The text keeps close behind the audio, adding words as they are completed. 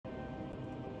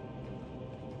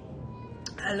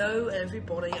Hello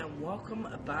everybody and welcome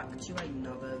back to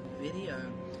another video.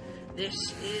 This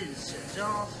is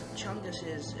Darth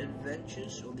Chungas'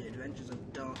 Adventures, or the Adventures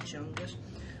of Darth Chungas,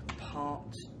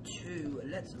 part 2.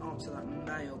 Let's answer that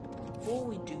mail. But before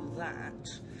we do that,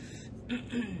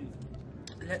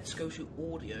 let's go to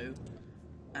audio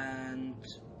and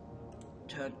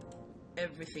turn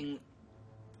everything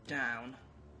down.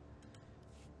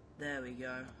 There we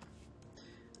go.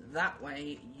 That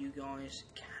way you guys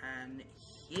can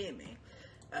hear me.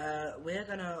 We're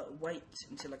gonna wait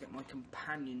until I get my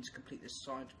companion to complete this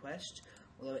side quest,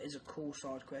 although it is a cool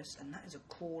side quest, and that is a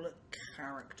cool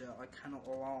character, I cannot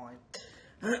lie.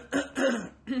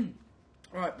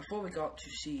 Right, before we got to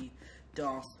see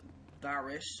Darth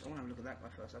BARAS, I want to have a look at that guy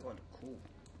first. That guy look cool.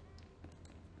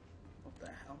 What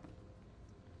the hell?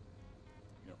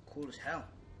 You look cool as hell.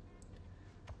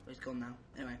 Oh, he's gone now.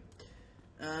 Anyway.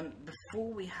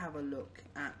 Before we have a look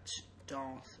at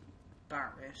Darth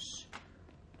BARAS,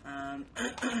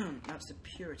 that's the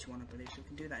purity one, I believe, so we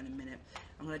can do that in a minute.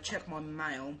 I'm going to check my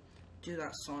mail, do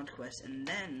that side quest, and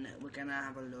then we're going to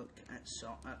have a look at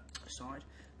side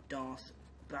Darth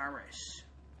BARAS.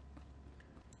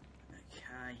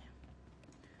 Okay.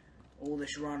 All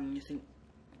this run, you think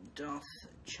Darth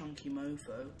Chunky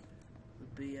Mofo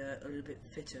would be a little bit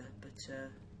fitter,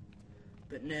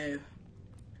 but no.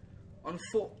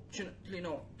 Unfortunately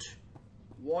not.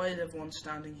 Why is everyone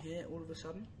standing here all of a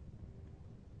sudden?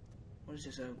 What is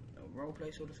this, a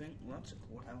roleplay sort of thing? Well, that's a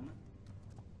cool helmet.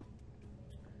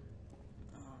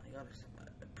 Oh, you got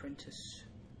an apprentice.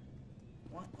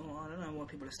 What? Oh, I don't know why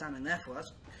people are standing there for.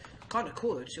 That's kind of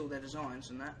cool though, to see all their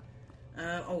designs and that.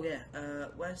 Oh yeah,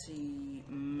 where's the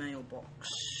mailbox?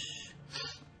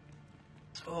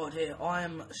 Oh dear, I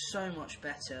am so much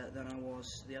better than I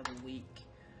was the other week.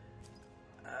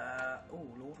 Oh,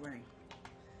 Lord Ring.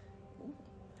 Ooh.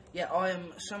 Yeah, I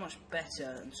am so much better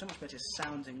and so much better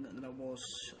sounding than I was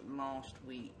last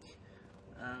week.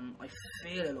 I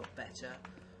feel a lot better.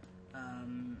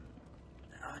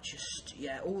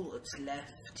 All that's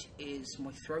left is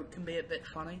my throat can be a bit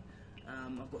funny.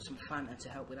 I've got some Fanta to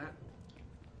help with that.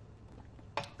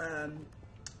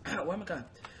 Where am I going?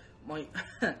 My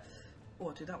oh,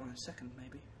 I'll do that one in a second,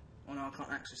 maybe. Oh no, I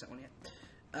can't access that one yet.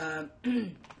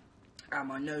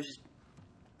 My nose is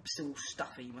still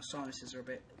stuffy, my sinuses are a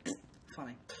bit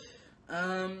funny.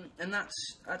 And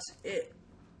that's it,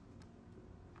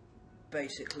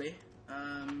 basically.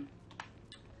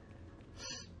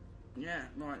 Yeah,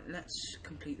 right, let's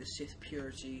complete the Sith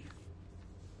Purity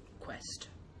quest.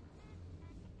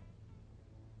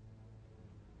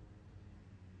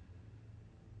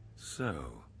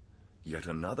 So, yet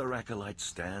another acolyte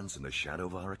stands in the shadow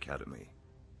of our academy.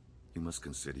 You must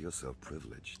consider yourself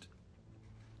privileged.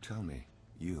 Tell me,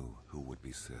 you who would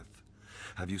be Sith,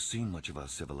 have you seen much of our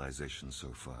civilization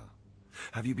so far?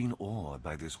 Have you been awed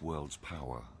by this world's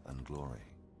power and glory?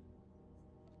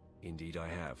 Indeed I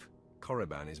have.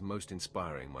 Korriban is most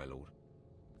inspiring, my lord.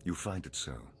 You find it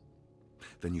so?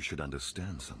 Then you should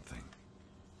understand something.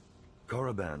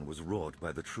 Korriban was wrought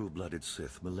by the true-blooded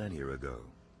Sith millennia ago.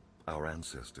 Our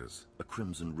ancestors, a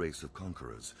crimson race of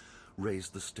conquerors,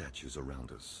 raised the statues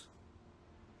around us.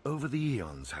 Over the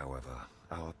eons, however,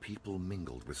 our people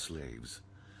mingled with slaves.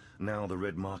 Now the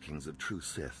red markings of true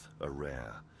Sith are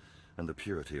rare, and the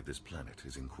purity of this planet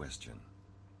is in question.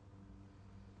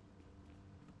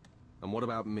 And what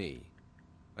about me?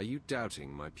 Are you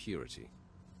doubting my purity?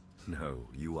 No,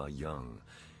 you are young.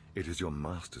 It is your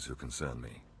masters who concern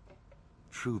me.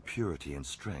 True purity and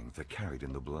strength are carried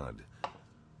in the blood.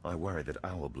 I worry that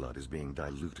our blood is being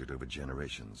diluted over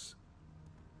generations.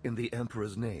 In the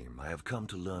Emperor's name, I have come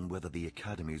to learn whether the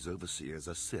Academy's overseers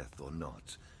are Sith or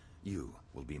not. You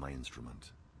will be my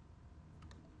instrument.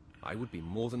 I would be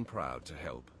more than proud to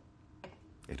help.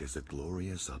 It is a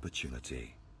glorious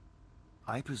opportunity.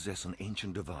 I possess an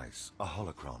ancient device, a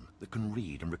holocron, that can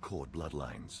read and record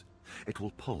bloodlines. It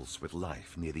will pulse with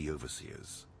life near the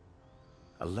overseers.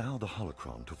 Allow the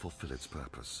holocron to fulfill its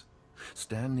purpose.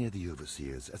 Stand near the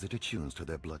overseers as it attunes to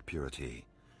their blood purity.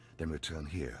 Then return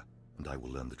here, and I will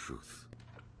learn the truth.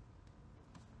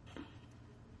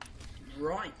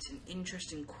 Right, an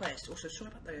interesting quest. Also,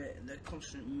 sorry about the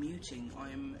constant muting.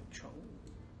 I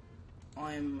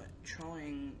am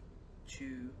trying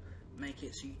to make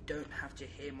it so you don't have to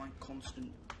hear my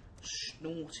constant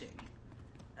snorting,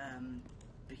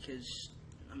 because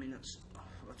I mean that's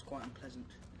quite unpleasant.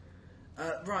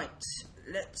 Right,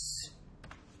 let's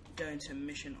go into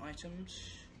mission items.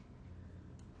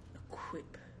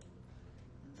 Equip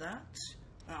that.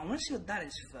 I want to see what that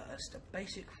is first. A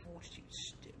basic fortitude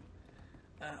stim.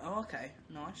 Oh, okay,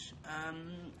 nice.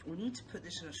 We need to put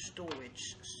this in a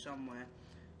storage somewhere.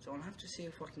 So I'll have to see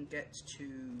if I can get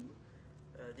to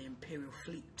the Imperial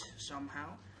fleet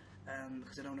somehow,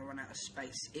 because I don't want to run out of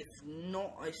space. If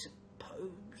not, I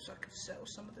suppose I could sell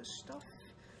some of this stuff.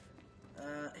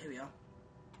 Here we are.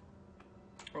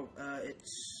 Oh,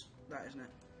 it's that, isn't it?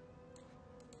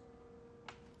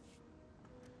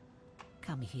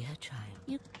 Come here, child.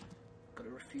 You Gotta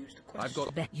refuse the quest. I've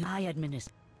got. bet you I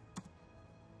administer.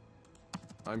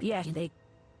 I'm. Yes, they.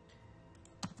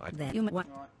 That you what?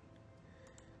 Right,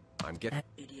 I'm getting.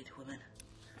 idiot woman.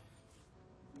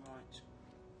 Right,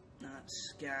 now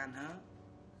let's scan her.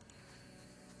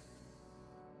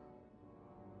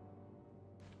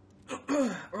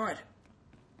 Right,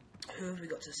 who have we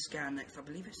got to scan next? I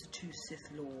believe it's the 2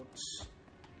 Sith Lords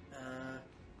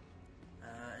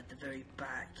at the very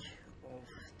back of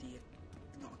the,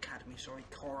 not Academy, sorry,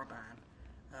 Korriban.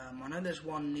 I know there's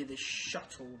one near the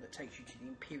shuttle that takes you to the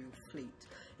Imperial fleet,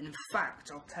 and in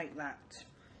fact, I'll take that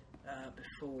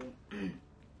before,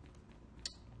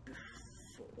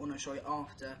 oh no, sorry,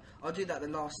 after. I'll do that the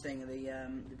last thing of the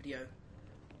video.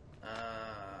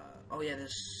 Oh yeah,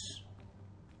 there's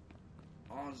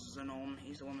Arzanon,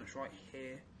 he's the one that's right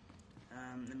here.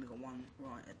 Then we've got one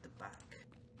right at the back.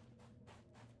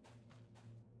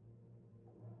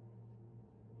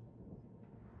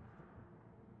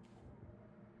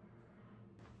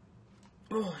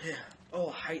 Oh yeah, oh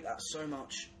I hate that so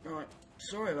much. Right,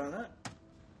 sorry about that.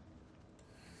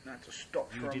 I had to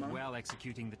stop for You a did moment. well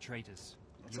executing the traitors.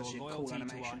 That's Your actually a cool loyalty to our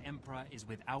animation. Emperor is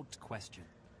without question.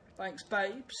 Thanks,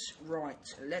 babes. Right,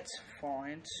 let's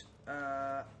find.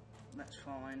 Let's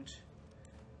find.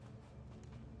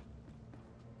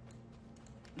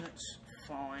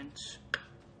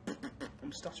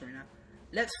 I'm stuttering now.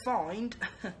 Let's find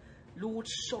Lord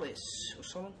Solace or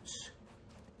Solence.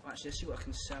 Actually, let's see what I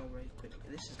can sell really quickly.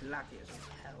 This is laggy as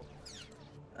hell.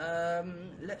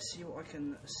 Let's see what I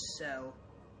can sell.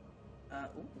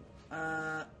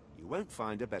 You won't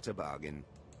find a better bargain.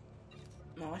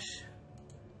 Nice.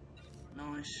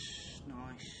 Nice,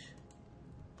 nice.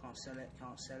 Can't sell it,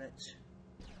 can't sell it.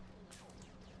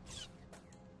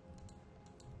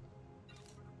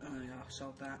 Oh yeah, I've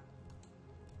sold that.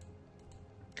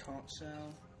 Can't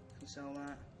sell. Can sell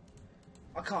that.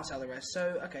 I can't sell the rest,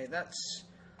 so okay, that's...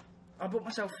 I bought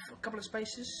myself a couple of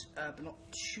spaces, but not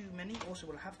too many. Also,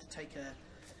 we'll have to take a...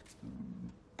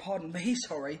 Pardon me,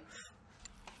 sorry.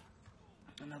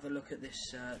 Another look at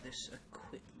this, this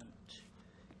equipment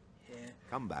here.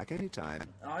 Come back anytime.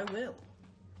 I will.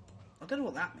 I don't know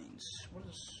what that means. What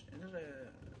is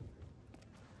it?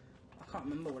 I can't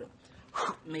remember what it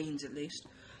means, at least.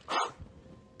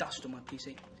 Dust on my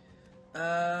PC.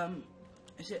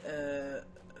 Is it a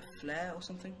flare or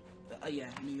something? Yeah,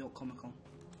 New York Comic Con.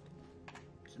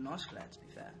 It's a nice flare, to be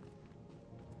fair.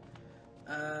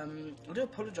 I do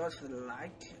apologise for the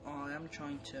lag. I am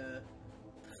trying to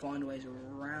find ways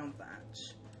around that.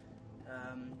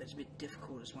 It's a bit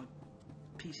difficult as my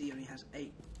PC only has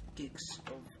 8 gigs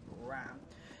of RAM,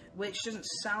 which doesn't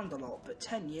sound a lot, but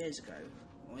 10 years ago,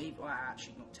 or even, well,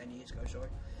 actually not 10 years ago, sorry,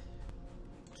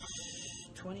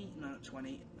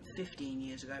 15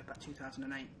 years ago, about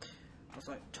 2008, I was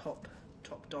like top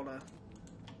dollar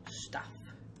stuff.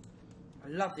 I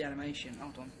love the animation.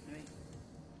 Hold on, let me...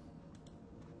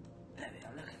 There we go,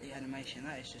 look at the animation,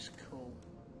 that is just cool,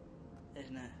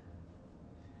 isn't it?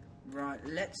 Right,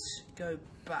 let's go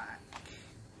back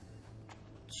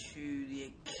to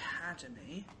the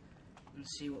Academy and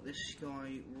see what this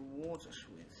guy rewards us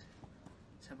with.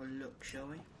 Let's have a look, shall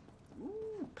we?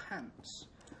 Ooh, pants.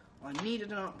 I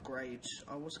needed an upgrade.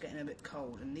 I was getting a bit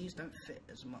cold, and these don't fit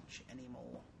as much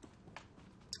anymore.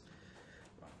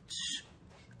 Right.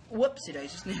 Whoopsie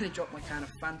days, just nearly dropped my can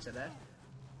of Fanta there.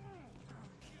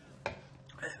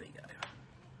 There we go.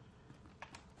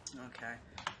 Okay.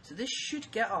 So this should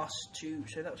get us to,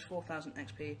 so that was 4,000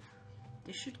 XP.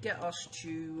 This should get us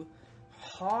to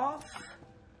half,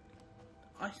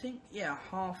 I think, yeah,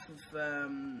 half of,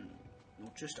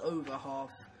 or just over half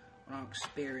on our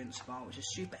experience bar, which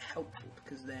is super helpful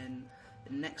because then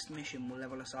the next mission will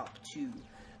level us up to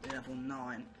level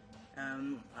 9.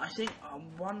 I think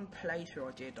one playthrough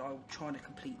I did, I was trying to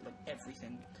complete like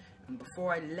everything, and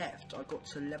before I left, I got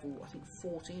to level, I think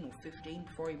 14 or 15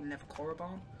 before I even left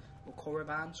Korriban. Or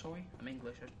Korriban, sorry. I'm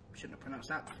English, I shouldn't have pronounced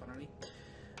that funnily.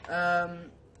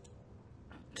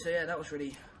 So yeah, that was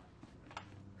really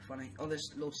funny. Oh,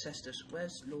 there's Lord Cestus.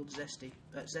 Where's Lord Zesty?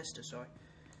 Zesta, sorry.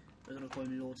 We're gonna call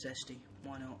him Lord Zesty.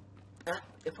 Why not?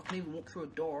 If I can even walk through a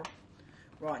door.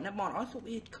 Right, never mind. I thought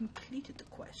we had completed the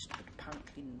quest, but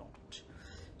apparently not.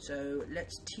 So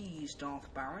let's tease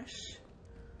Darth BARAS.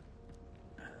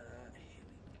 Here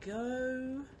we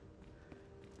go.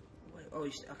 Wait, oh,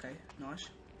 he's okay. Nice.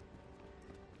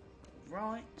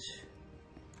 right.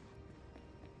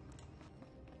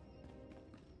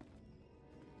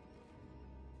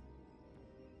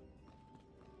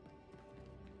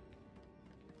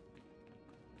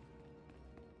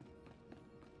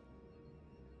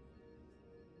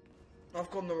 I've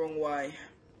gone the wrong way.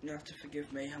 You have to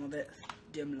forgive me. I'm a bit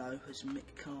dim-low, as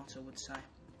Mick Carter would say.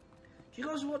 Do you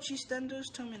guys watch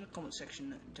EastEnders? Tell me in the comment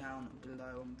section down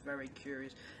below. I'm very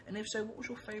curious. And if so, what was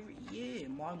your favourite year?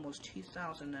 Mine was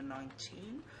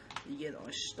 2019, the year that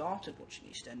I started watching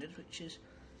EastEnders, which is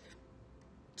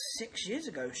 6 years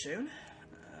ago soon.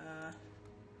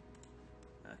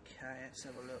 Okay, let's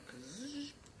have a look.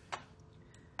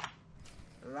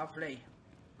 Lovely.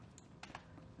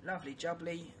 Lovely,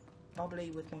 jubbly,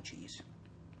 bubbly with more cheese.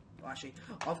 Well, actually,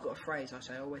 I've got a phrase I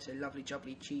say. I always say lovely,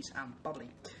 jubbly, cheese and bubbly.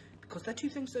 Because they're two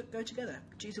things that go together.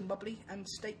 Cheese and bubbly, and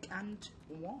steak and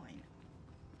wine.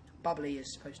 Bubbly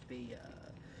is supposed to be,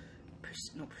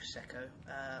 not Prosecco,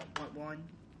 white wine.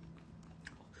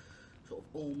 Sort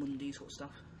of almondy sort of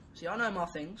stuff. See, I know my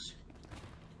things.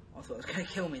 I thought it was going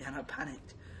to kill me, then I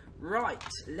panicked. Right,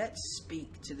 let's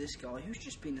speak to this guy who's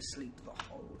just been asleep the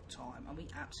whole time. And we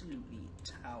absolutely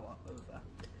tower over. I'm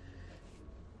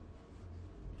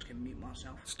just going to mute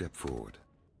myself. Step forward.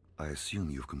 I assume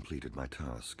you've completed my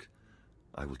task.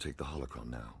 I will take the holocron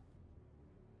now.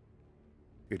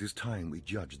 It is time we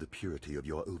judge the purity of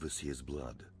your overseer's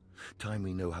blood. Time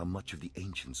we know how much of the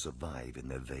ancients survive in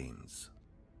their veins.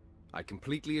 I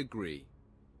completely agree.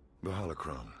 The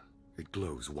holocron, it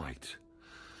glows white.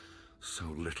 So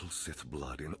little Sith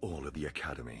blood in all of the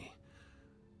Academy.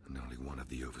 And only one of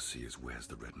the overseers wears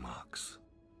the red marks.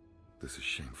 This is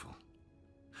shameful.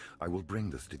 I will bring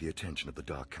this to the attention of the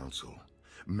Dark Council.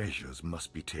 Measures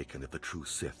must be taken if the true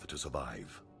Sith to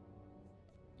survive.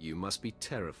 You must be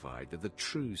terrified that the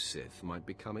true Sith might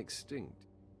become extinct.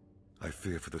 I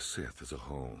fear for the Sith as a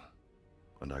whole,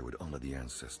 and I would honor the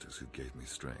ancestors who gave me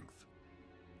strength.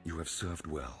 You have served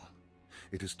well.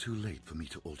 It is too late for me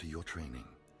to alter your training,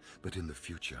 but in the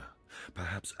future,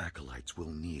 perhaps acolytes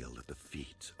will kneel at the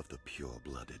feet of the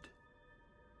pure-blooded.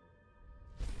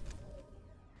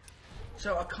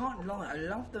 So I can't lie, I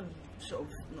love the sort of,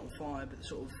 not vibe, but the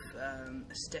sort of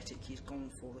aesthetic he's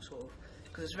gone for, the sort of,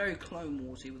 because it's very Clone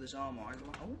Warsy with his armour.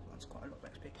 Oh, that's quite a lot of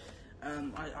XP.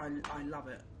 I love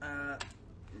it.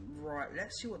 Right,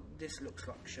 let's see what this looks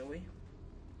like, shall we?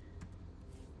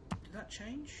 Did that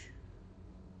change?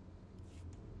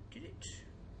 Did it?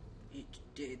 It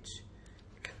did.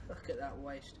 Look at that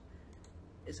waist.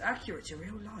 It's accurate to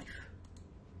real life.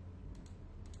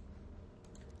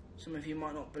 Some of you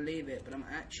might not believe it, but I'm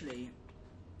actually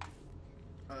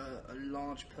a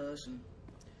large person.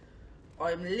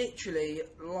 I'm literally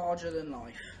larger than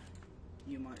life,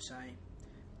 you might say.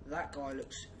 That guy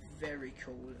looks very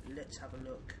cool. Let's have a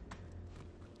look.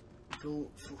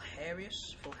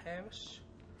 Fulharius?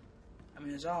 I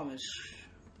mean, his arm is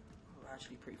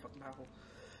actually pretty fucking powerful.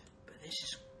 But this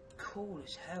is cool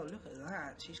as hell. Look at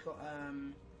that. He's got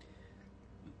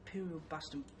Imperial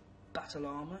battle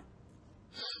armor.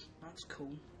 That's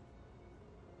cool.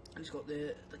 He's got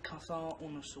the Cathar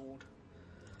Honor Sword.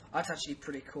 That's actually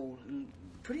pretty cool and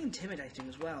pretty intimidating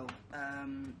as well.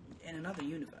 In another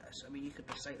universe, I mean, you could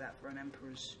mistake that for an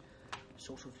Emperor's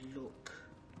sort of look.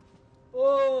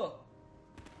 Oh!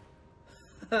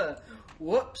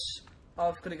 Whoops!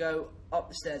 I've got to go up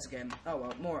the stairs again. Oh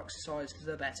well, more exercise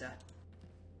the better.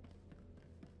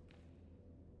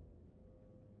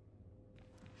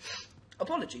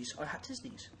 Apologies, I had to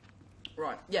sneeze.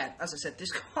 Right, yeah, as I said,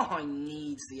 this guy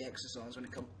needs the exercise when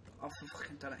it comes. I've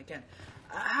fucking done it again.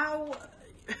 How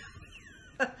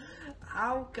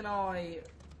can I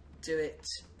do it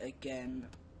again?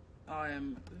 I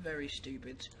am very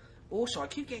stupid. Also, I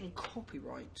keep getting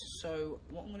copyright, so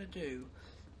what I'm going to do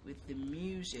with the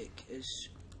music is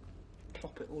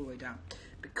plop it all the way down.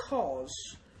 Because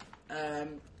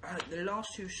the last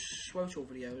two SWTOR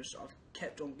videos, I've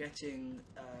kept on getting,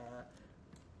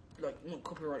 like, not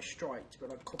copyright striked, but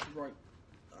like copyright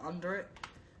under it.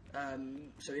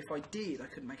 So if I did, I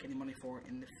couldn't make any money for it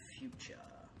in the future.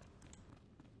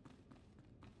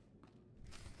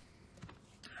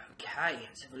 Okay,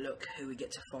 let's have a look who we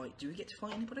get to fight. Do we get to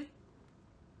fight anybody?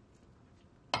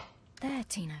 There,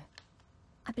 Tino.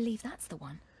 I believe that's the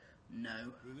one.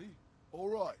 No. Really?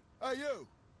 All right. Hey, you!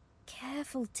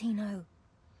 Careful, Tino.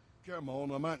 Come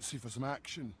on, I'm antsy for some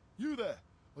action. You there?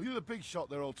 Are you the big shot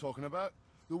they're all talking about?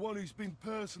 The one who's been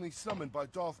personally summoned by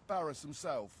Darth Baras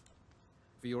himself?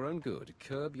 For your own good,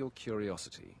 curb your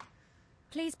curiosity.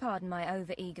 Please pardon my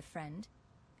over-eager friend.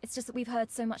 It's just that we've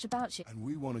heard so much about you. And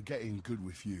we want to get in good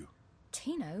with you.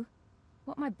 Tino?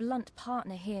 What my blunt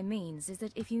partner here means is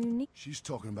that if you need... She's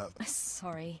talking about...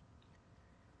 Sorry.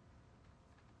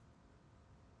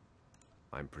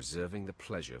 I'm preserving the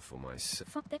pleasure for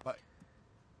myself.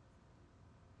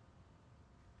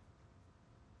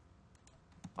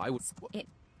 I would...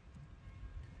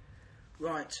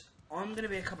 Right, I'm going to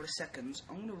be a couple of seconds.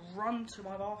 I'm going to run to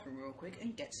my bathroom real quick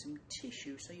and get some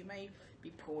tissue, so you may be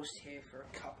paused here for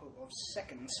a couple of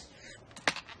seconds.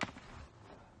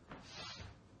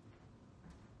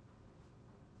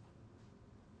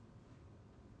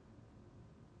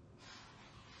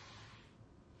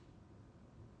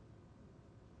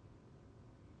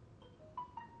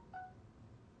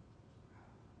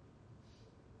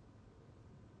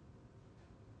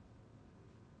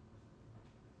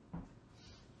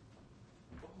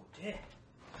 Yeah.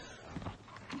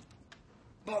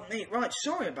 Pardon me. Right,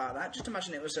 sorry about that. Just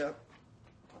imagine it was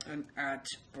an ad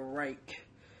break.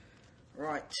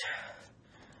 Right.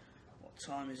 What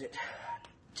time is it?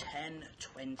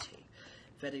 10:20.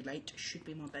 Very late. Should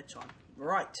be my bedtime.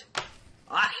 Right.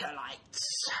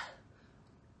 Acolytes.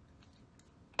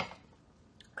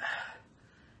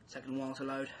 Taking a while to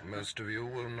load. Most of you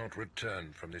will not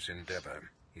return from this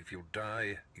endeavor. If you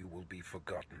die, you will be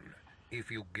forgotten. If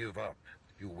you give up,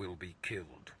 you will be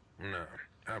killed. No,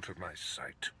 out of my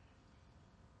sight.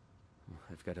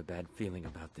 I've got a bad feeling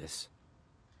about this.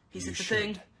 Is it the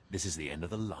thing? This is the end of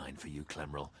the line for you,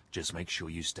 Clemrel. Just make sure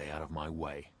you stay out of my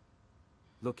way.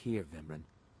 Look here, Vemryn.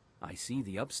 I see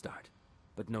the upstart,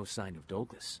 but no sign of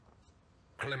Dolgus.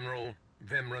 Clemrel,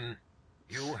 Vemryn,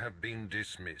 you have been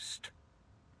dismissed.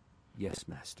 Yes,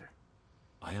 Master.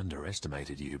 I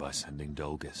underestimated you by sending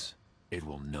Dolgus. It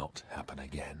will not happen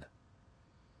again.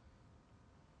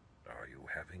 Are you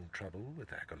having trouble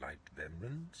with Acolyte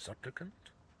Vemryn, Supplicant?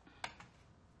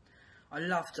 I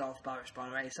love Darth Baras, by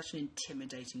the way. He's such an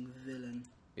intimidating villain.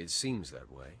 It seems that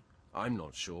way. I'm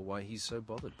not sure why he's so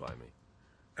bothered by me.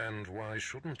 And why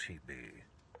shouldn't he be?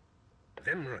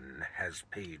 Vemryn has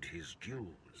paid his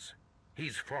dues.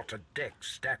 He's fought a deck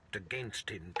stacked against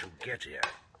him to get here.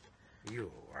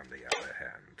 You, on the other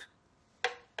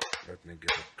hand. Let me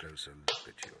get a closer look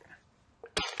at you.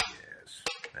 Yes,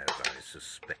 as I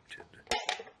suspected.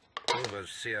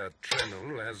 Overseer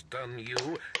Tremel has done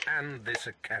you and this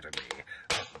academy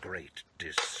a great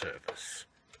disservice.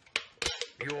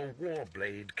 Your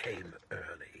warblade came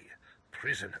early.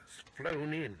 Prisoners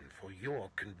flown in for your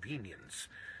convenience.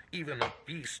 Even a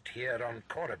beast here on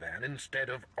Korriban instead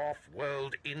of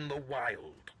off-world in the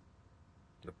wild.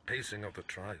 The pacing of the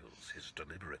trials is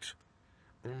deliberate.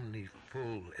 Only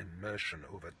full immersion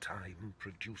over time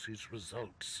produces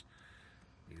results.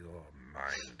 Your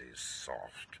mind is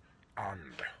soft,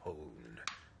 unhoned,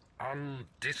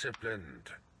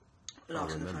 undisciplined. I'll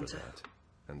remember that.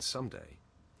 And someday,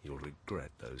 you'll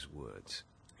regret those words.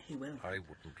 He will. I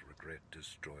wouldn't regret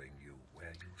destroying you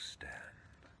where you stand.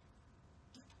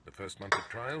 The first month of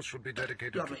trials should be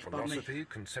dedicated to philosophy,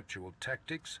 conceptual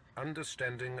tactics,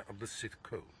 understanding of the Sith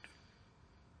Code.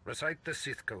 Recite the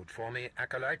Sith Code for me,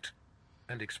 Acolyte,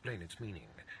 and explain its meaning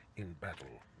in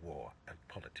battle, war, and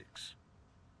politics.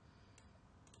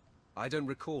 I don't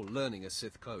recall learning a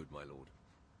Sith Code, my lord.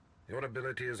 Your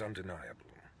ability is undeniable,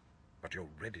 but your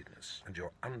readiness and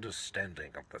your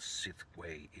understanding of the Sith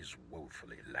way is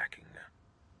woefully lacking.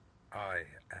 I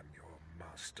am your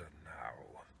master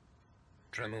now.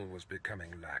 Tremel was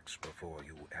becoming lax before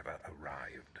you ever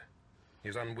arrived.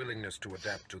 His unwillingness to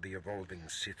adapt to the evolving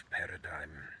Sith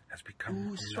paradigm has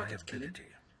become a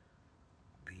liability.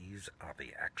 These are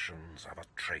the actions of a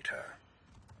traitor.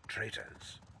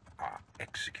 Traitors are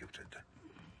executed.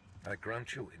 I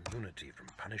grant you immunity from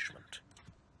punishment.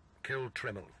 Kill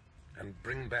Tremel and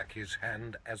bring back his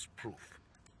hand as proof.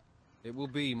 It will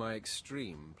be my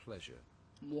extreme pleasure.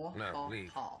 Now,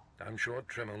 leave. I'm sure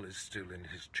Tremel is still in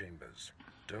his chambers.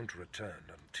 Don't return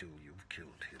until you've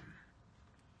killed him.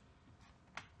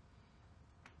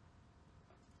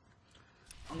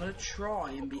 I'm going to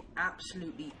try and be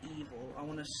absolutely evil. I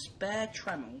want to spare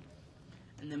Tremel,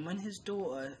 and then when his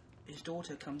daughter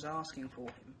comes asking for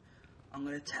him, I'm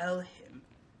going to tell him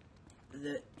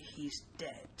that he's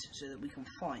dead so that we can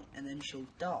fight, and then she'll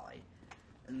die.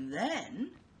 And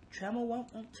then Tremel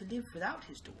won't want to live without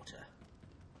his daughter.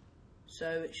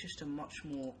 So it's just a much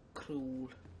more cruel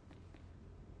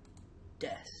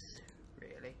death,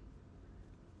 really.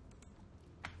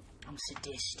 I'm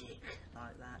sadistic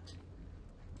like that.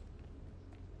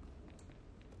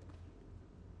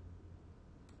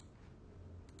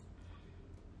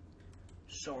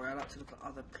 Sorry, I like to look at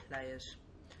other players.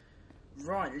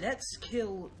 Right, let's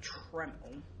kill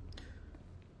Tremel.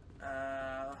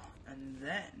 And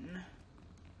then...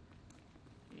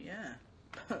 yeah.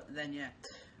 then yeah.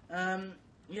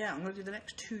 Yeah, I'm going to do the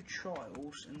next 2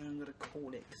 trials, and then I'm going to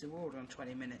call it, because we're already on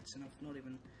 20 minutes, and I've not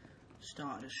even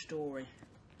started a story.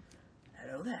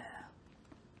 Hello there.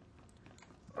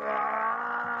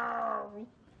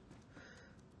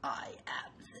 I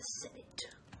am the Senate.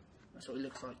 That's what he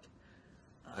looks like.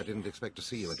 I didn't expect to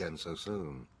see you again so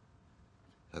soon.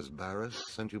 Has Baras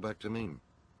sent you back to me?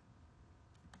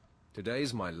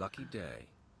 Today's my lucky day.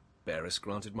 Baras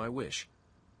granted my wish.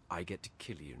 I get to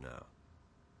kill you now.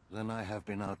 Then I have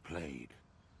been outplayed.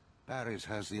 Baras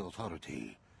has the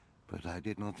authority, but I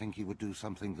did not think he would do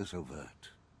something this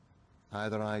overt.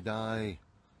 Either I die,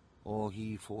 or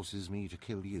he forces me to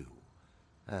kill you,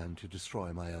 and to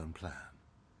destroy my own plan.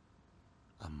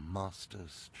 A master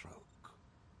stroke.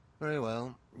 Very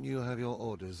well, you have your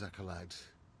orders, Acolyte.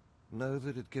 Know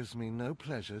that it gives me no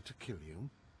pleasure to kill you.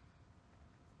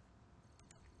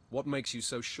 What makes you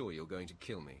so sure you're going to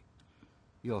kill me?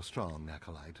 You're strong,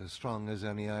 Acolyte, as strong as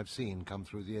any I've seen come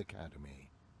through the Academy.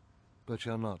 But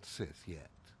you're not Sith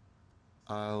yet.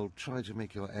 I'll try to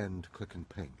make your end quick and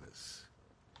painless.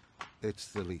 It's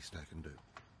the least I can do.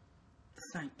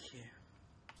 Thank you.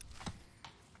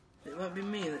 It won't be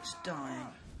me that's dying.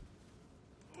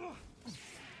 Oh,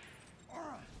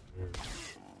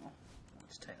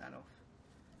 let's take that off.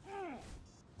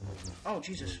 Oh,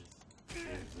 Jesus.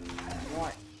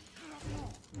 Right.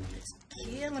 Let's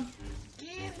kill him. Get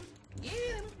him. Get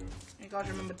him. You guys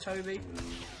remember Toby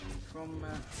from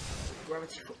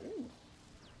Gravity Falls? Ooh.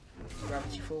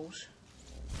 Gravity Falls.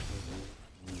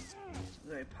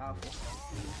 Very powerful.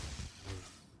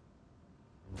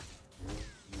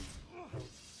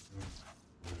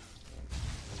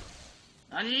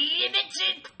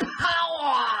 Unlimited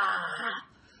power!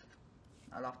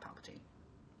 I love Palpatine.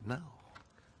 No.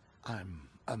 I'm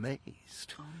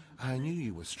amazed. I knew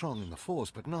you were strong in the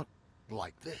Force, but not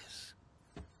like this.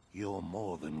 You're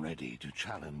more than ready to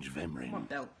challenge Vemrin. My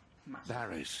belt. Massive.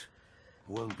 Baras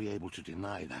won't be able to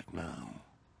deny that now.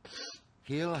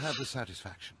 He'll have the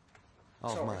satisfaction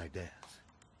of my death.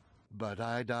 But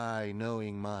I die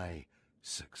knowing my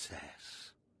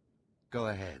success. Go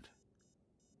ahead.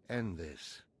 End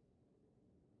this.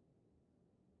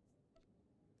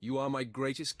 You are my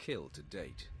greatest kill to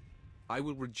date. I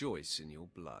will rejoice in your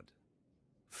blood.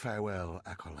 Farewell,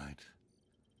 Acolyte.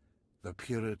 The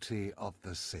purity of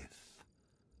the Sith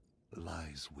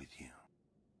lies with you.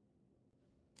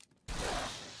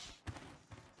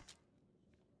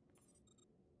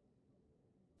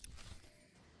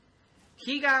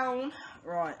 Keep going.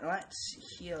 Right, let's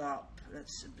heal up.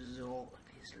 Let's absorb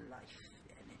his life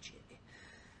energy.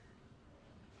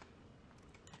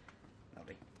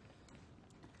 Lovely.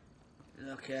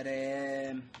 Look at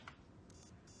him.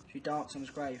 She darts on his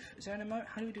grave. Is there an emote?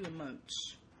 How do we do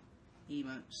emotes?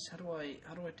 Emotes. How do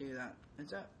I do that?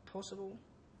 Is that possible?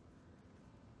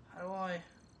 How do I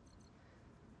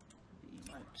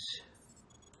emotes?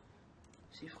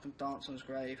 See if I can dance on his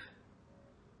grave.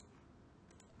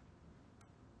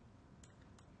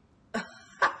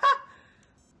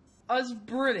 That's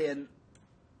brilliant.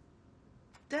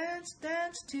 Dance,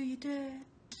 dance to your dead.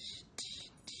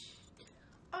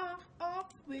 Off,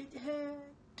 off with your head.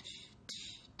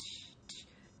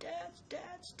 Dance,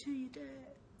 dance to your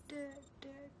dead.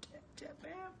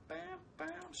 Bam, bam,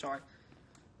 bam. Sorry.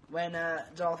 When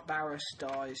Darth Baras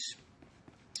dies,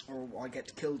 or I get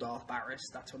to kill Darth Baras,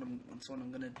 that's what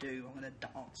I'm gonna do. I'm gonna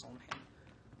dance on him.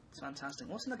 It's fantastic.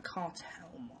 What's in the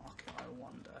cartel market, I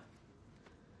wonder?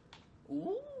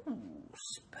 Ooh,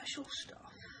 special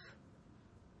stuff.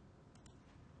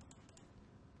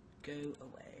 Go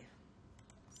away.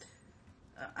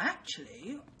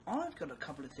 Actually, I've got a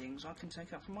couple of things I can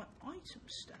take out from my item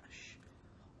stash.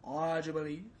 I do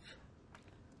believe.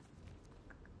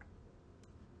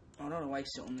 I don't want to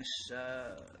waste it on this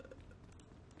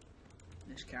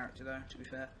this character though, to be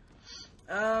fair.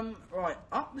 Right,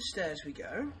 up the stairs we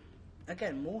go.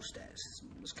 Again, more stairs.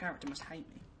 This character must hate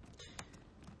me.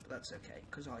 That's okay,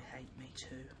 because I hate me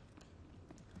too.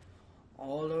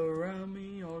 All around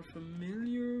me are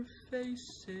familiar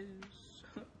faces.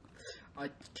 I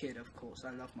kid, of course.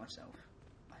 I love myself.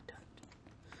 I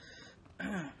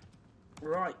don't.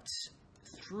 Right,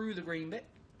 through the green bit.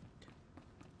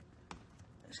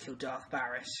 Let's kill Darth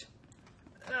Baras.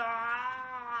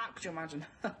 Ah, could you imagine?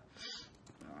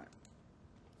 Alright.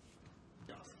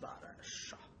 Darth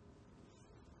Baras.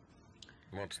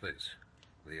 What's this?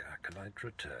 The Acolyte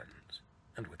returns,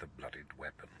 and with a bloodied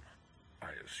weapon.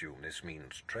 I assume this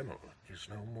means Tremel is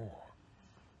no more.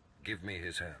 Give me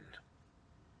his hand.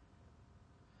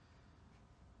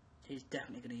 He's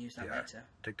definitely going to use that Here, later.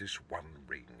 take this one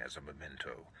ring as a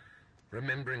memento.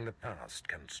 Remembering the past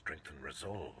can strengthen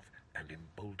resolve and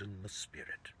embolden the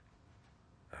spirit.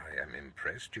 I am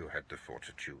impressed you had the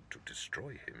fortitude to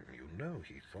destroy him. You know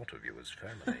he thought of you as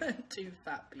family. 2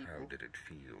 fat people. How did it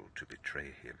feel to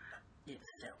betray him?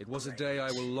 It was a day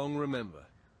I will long remember.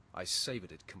 I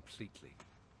savored it completely.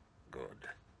 Good.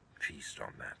 Feast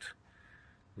on that.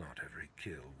 Not every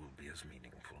kill will be as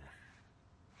meaningful.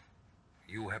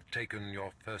 You have taken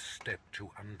your first step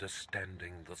to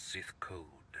understanding the Sith Code.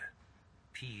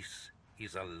 Peace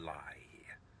is a lie.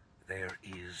 There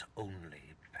is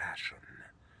only passion.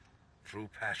 Through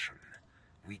passion,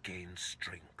 we gain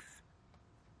strength.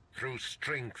 Through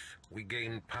strength, we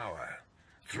gain power.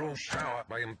 Through power,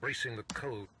 by embracing the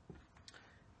code.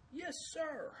 Yes,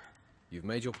 sir. You've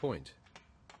made your point.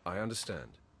 I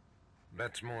understand.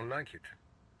 That's more like it.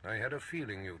 I had a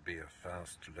feeling you'd be a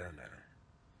fast learner.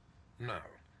 Now,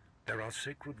 there are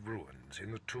sacred ruins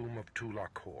in the tomb of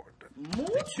Tulak Horde.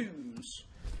 More tombs!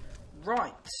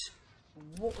 Right.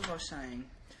 What was I saying?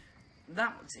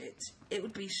 That was it. It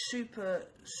would be super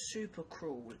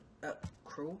cool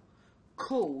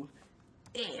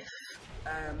if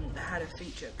they had a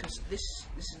feature, because this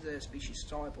is the species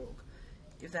cyborg.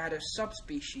 If they had a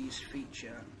subspecies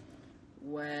feature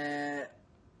where,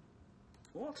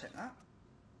 well, I'll take that,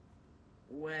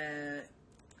 where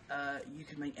you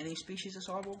could make any species a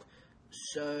cyborg.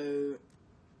 So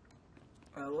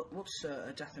what's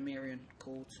a Dathomirian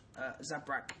called?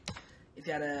 Zabrak. If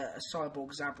you had a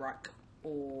cyborg Zabrak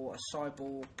or a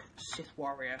cyborg Sith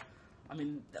warrior, I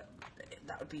mean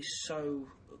that would be so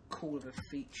cool of a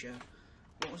feature.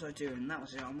 What was I doing? That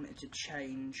was it. I wanted to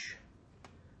change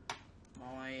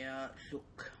my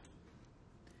look.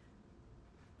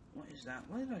 What is that?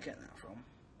 Where did I get that from?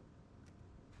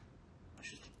 That's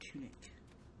just a tunic.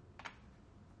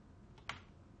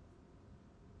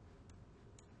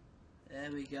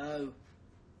 There we go.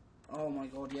 Oh my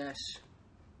god, yes.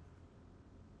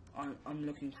 I'm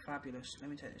looking fabulous. Let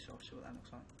me take this off, see what that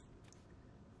looks like.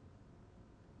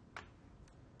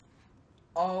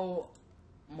 Oh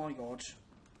my god.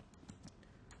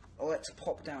 Oh, let's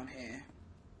pop down here.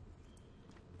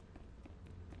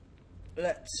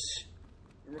 Let's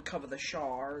recover the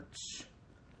shards.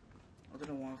 I don't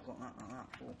know why I've got that like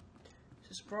that for. Is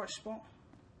this a bright spot?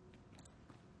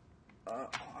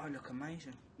 I look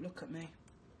amazing. Look at me.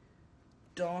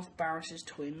 Darth Barras'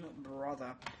 twin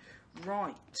brother.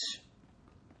 Right.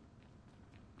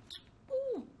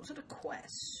 Ooh, was it a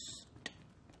quest?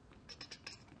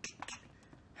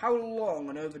 How long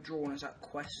and overdrawn is that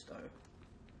quest, though?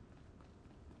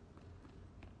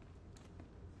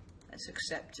 Let's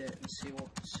accept it and see what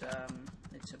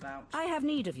it's about. I have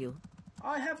need of you.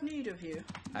 I have need of you.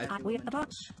 We are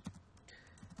about.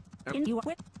 In you.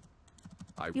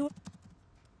 You.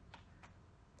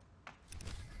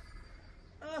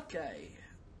 Okay.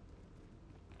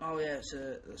 Oh yeah, it's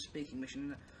a speaking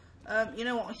mission. You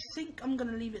know what? I think I'm going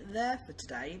to leave it there for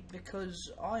today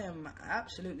because I am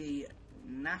absolutely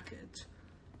knackered.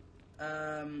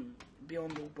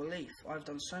 Beyond all belief. I've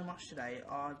done so much today.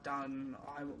 I've got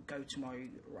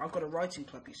a writing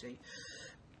club, you see.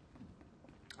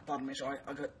 Pardon me, sorry.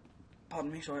 I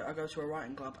go to a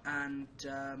writing club and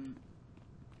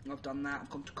I've done that. I've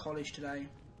gone to college today.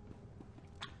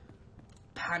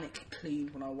 Panic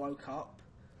cleaned when I woke up.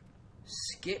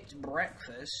 Skipped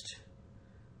breakfast.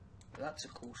 That's a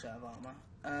cool set of armour.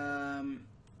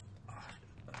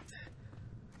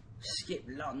 Skipped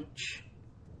lunch.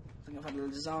 I think I've had a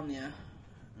lasagna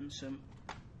and some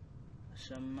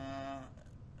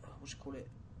what do you call it?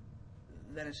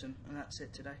 Venison, and that's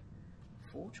it today.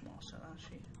 Forge Master,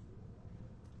 actually.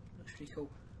 Looks pretty cool.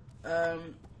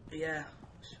 Yeah,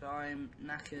 so I'm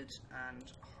knackered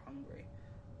and hungry.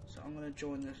 So I'm going to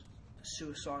join the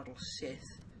suicidal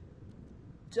Sith.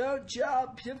 Don't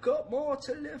jump, you've got more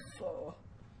to live for.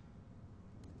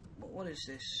 What is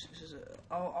this? This is a...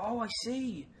 Oh, I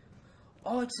see.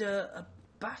 Oh, it's a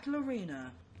battle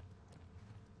arena.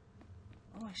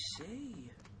 Oh, I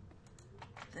see.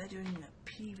 They're doing a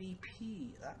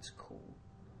PvP. That's cool.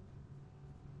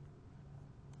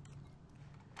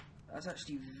 That's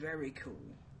actually very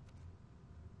cool.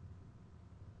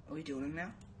 Are we dueling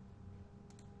now?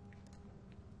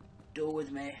 Duel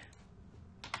with me.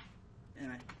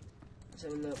 Anyway, let's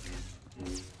have a look.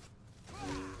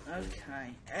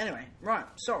 Okay. Anyway, right.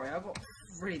 Sorry, I got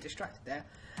really distracted there.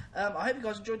 I hope you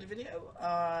guys enjoyed the video.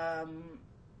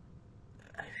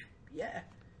 Yeah.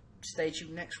 Stay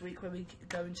tuned next week when we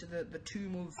go into the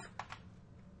tomb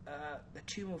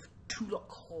of Tulak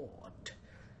Horde.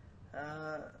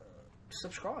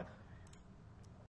 Subscribe.